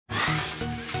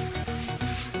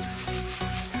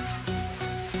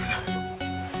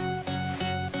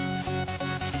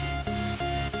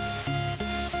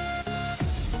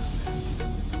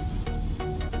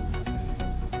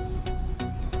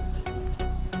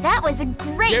That was a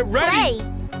great Get ready. play.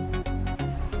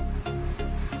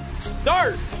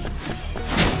 Start.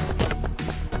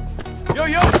 Yo,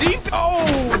 defense. Oh,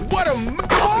 what a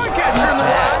ball catcher in the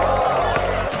line.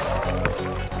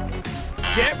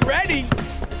 Get ready.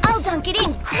 I'll dunk it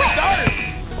in quick. Start.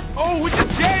 Oh, with the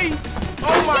J.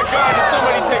 Oh my God, did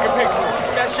somebody take a picture?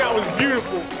 That shot was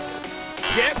beautiful.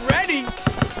 Get ready.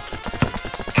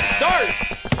 Start.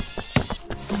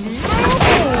 Smooth.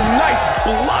 Nice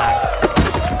block.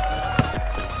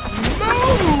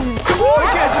 Smooth. Ball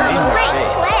catcher in the Great line.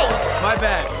 play. My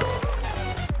bad.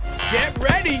 Get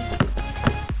ready.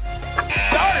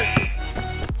 Start.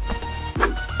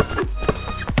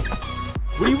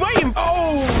 What are you waiting?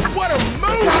 Oh, what a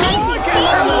move!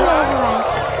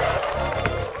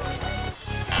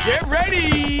 Get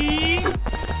ready.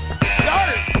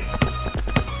 Start.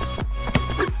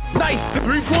 Nice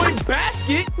 3-point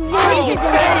basket. Ladies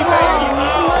and gentlemen,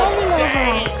 smiling over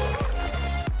us.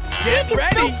 Get We can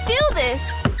ready. still do this.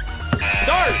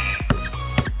 Start.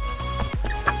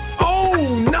 Oh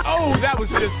no! Oh, that was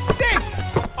just sick.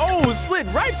 Oh, it slid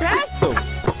right past them.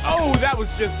 Oh, that was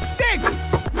just sick.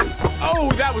 Oh,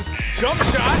 that was jump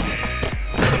shot.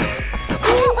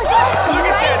 That was awesome, Look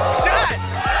at right? that shot.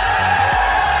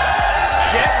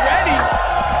 Get ready.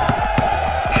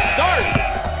 Start.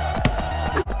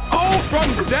 Oh, from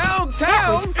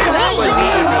downtown. That was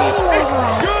great. It's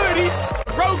good. He's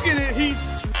broken it.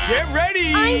 Get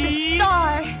ready. I'm the star.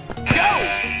 Go.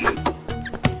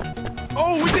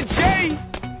 Oh, with the J.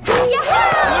 Yahoo!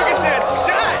 Look at that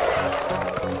shot.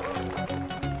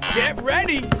 Get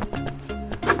ready.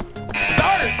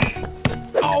 Start.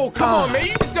 Oh, come on, man.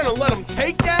 You just gonna let him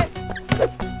take that?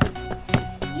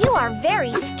 You are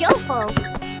very skillful.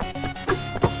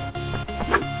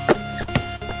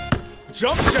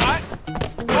 Jump shot.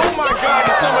 Oh my God,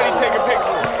 did somebody take a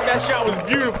picture? That shot was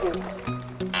beautiful.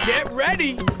 Get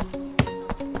ready.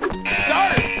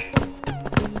 Start.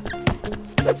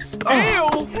 Steal.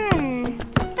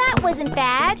 That wasn't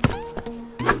bad.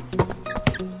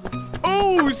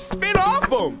 Oh, spin off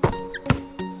him.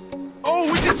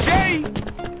 Oh, with the J.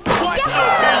 What a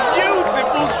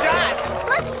beautiful shot.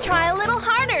 Let's try a little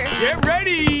harder. Get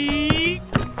ready.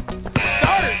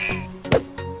 Start.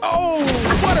 Oh,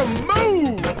 what a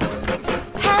move.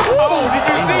 Oh, did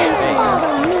you see it?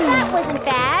 Follow me. That wasn't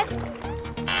bad.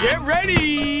 Get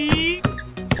ready.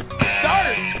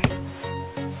 Start.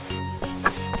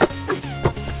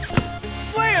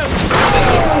 Slam.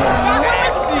 That one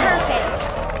was perfect.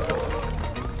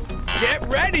 Get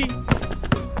ready.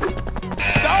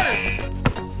 Start.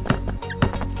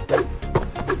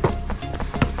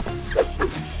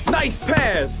 Nice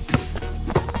pass.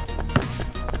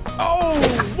 Oh,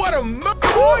 what a move.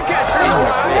 Catcher. That was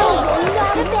great. Do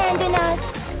not abandon us.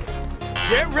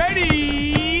 Get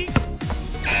ready.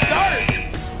 Start.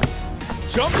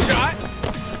 Jump shot.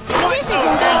 What This a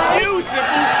isn't bad.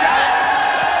 beautiful shot.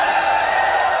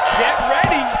 Get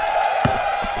ready.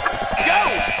 Go.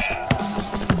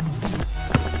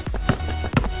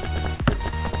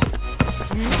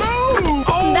 Smooth.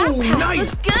 Oh, That pass nice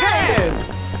was good. pass.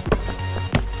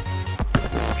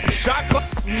 Shot clock.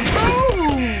 Smooth.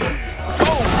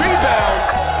 Oh, rebound.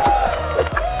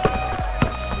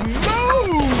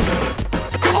 Smooth.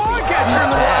 Ball catcher in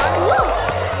the line. Woo!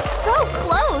 So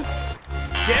close.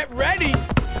 Get ready.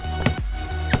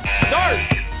 Start.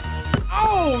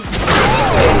 Oh,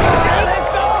 let's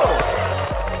go.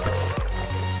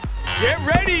 Get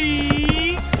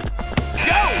ready.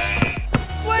 Go.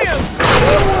 Slam.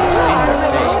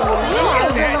 You are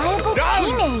a reliable Done.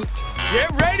 teammate. Get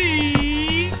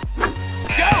ready.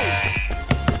 Go.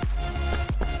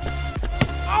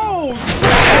 Oh,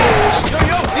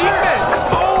 yo, defense.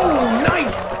 Oh,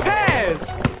 nice pass.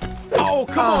 Oh,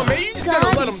 come on, man. You just gotta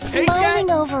let God him is take that. smiling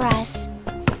over us.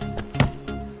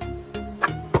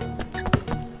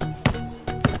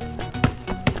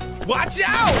 Watch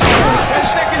out! 10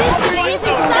 seconds on the Victory is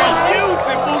clock. in sight.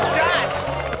 Beautiful shot.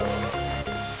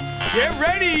 Get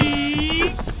ready.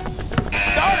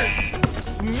 Start.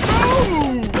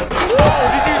 Smooth. Oh,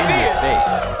 did you see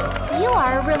it? You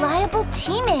are a reliable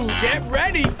teammate. Get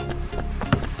ready.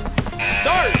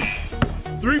 Start.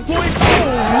 3-point. Oh,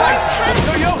 nice.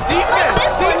 Yo, defense. Like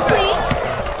this one, Defense. please.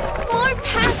 More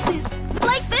passes.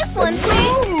 Like this one,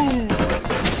 please. Smooth.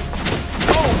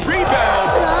 Oh, rebound.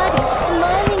 God is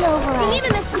smiling over us. You need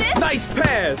an assist? Nice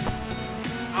pass.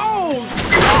 Oh,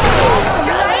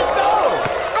 Right?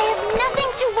 I have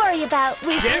nothing to worry about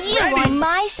with Get you ready. on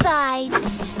my side.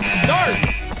 Start.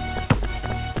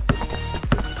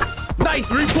 Nice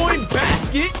 3-point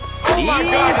basket. Oh my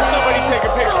God, did somebody take a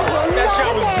God picture? will That not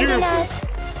shot was abandon beautiful. us.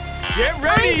 Get I'm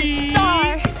ready. the star.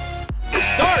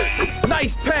 Start. Nice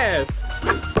nice pass.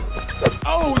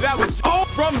 Oh, that was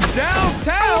from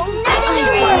downtown. Nothing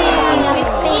to worry about. I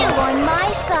feel on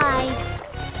my side.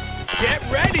 Get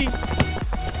ready.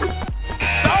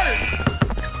 Start.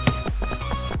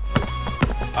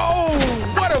 Oh,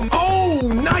 what a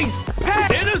nice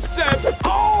pass. Intercept.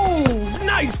 Oh,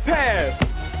 nice pass.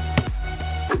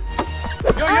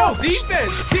 Yo,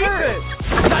 defense.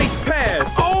 Nice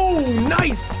pass. Oh,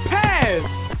 nice pass.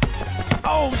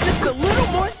 Oh, just a little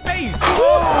more space.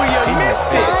 Oh, you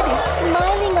missed it. God is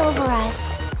smiling over us.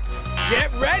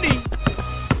 Get ready.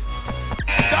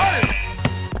 Start.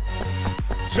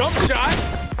 Jump shot.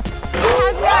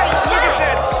 How's Mary Look shot? at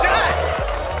that shot.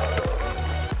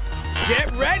 Get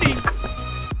ready.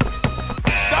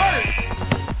 Start.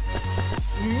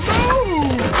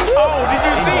 Smooth. Oh, did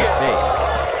you see it?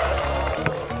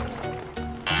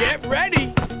 Get ready.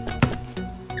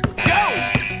 Go.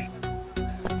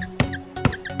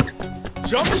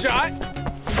 Jump shot.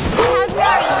 How's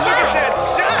Mary Look shot? at that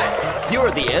shot.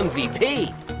 You're the MVP.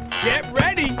 Get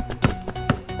ready.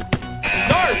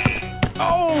 Start.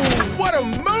 Oh, what a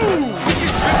move. We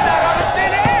just ripped that out of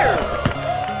thin air.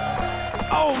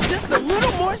 Oh, just a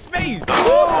little more space.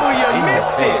 Oh, you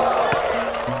missed this.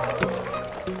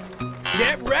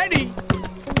 Get ready.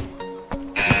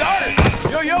 Start.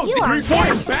 Yo, You are very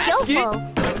three-point basket. skillful.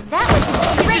 That was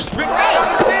a great Ripped that out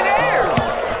play. of thin air.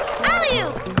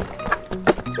 Alley-oop.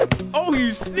 Oh,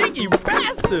 you sneaky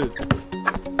bastard.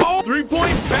 Oh,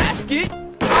 three-point basket.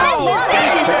 This Oh,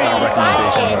 is it.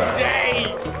 basket.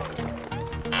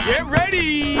 Get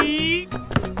ready.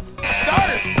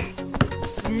 Start.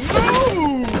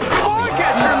 Smooth. Ball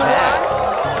catcher in the line.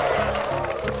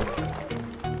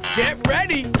 Get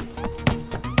ready.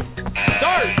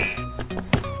 Start.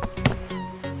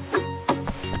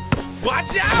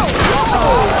 Watch out.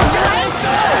 Nice.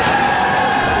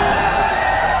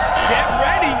 Get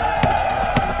ready.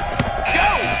 Go.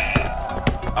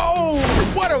 Oh,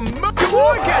 what a move.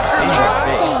 Ball catcher in the Have line.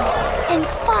 faith and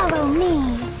follow me.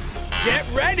 Get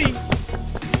ready.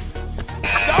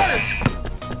 Start.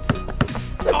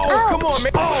 Oh, come on,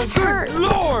 man. Oh, good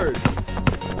Lord.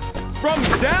 From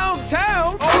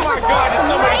downtown. Oh, my was God. Did awesome,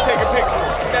 somebody right? take a picture?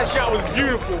 That shot was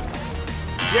beautiful.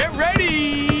 Get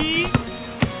ready.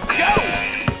 Go.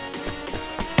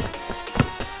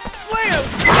 Slam.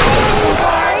 Oh,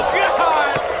 my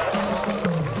God.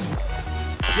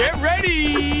 Get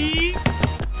ready.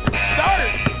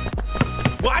 Start.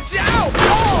 Watch out. Oh.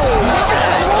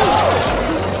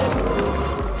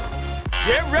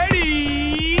 Get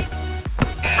ready.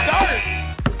 Start.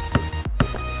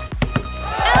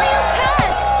 Alley-oop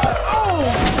pass. Oh,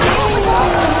 That was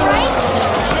awesome, right?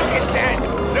 look at that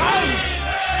dunk.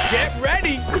 Get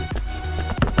ready.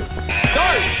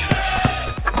 Start.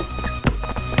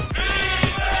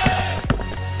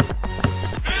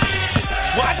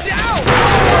 Watch out.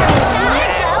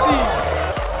 Nasty.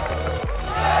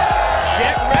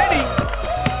 Get ready.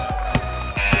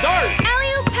 Start.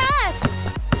 Alley-oop pass.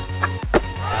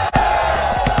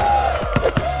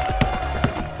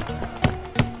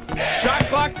 Shot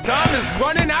clock time is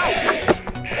running out.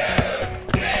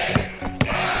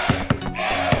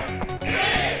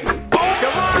 Oh,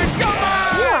 come on. You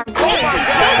are Oh, my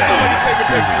God. Somebody take a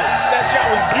picture. That shot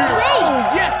was beautiful. Great.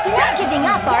 Oh, yes, You're not giving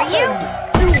up, are you?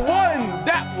 You won.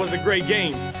 That was a great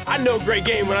game. I know a great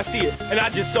game when I see it, and I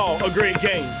just saw a great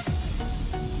game.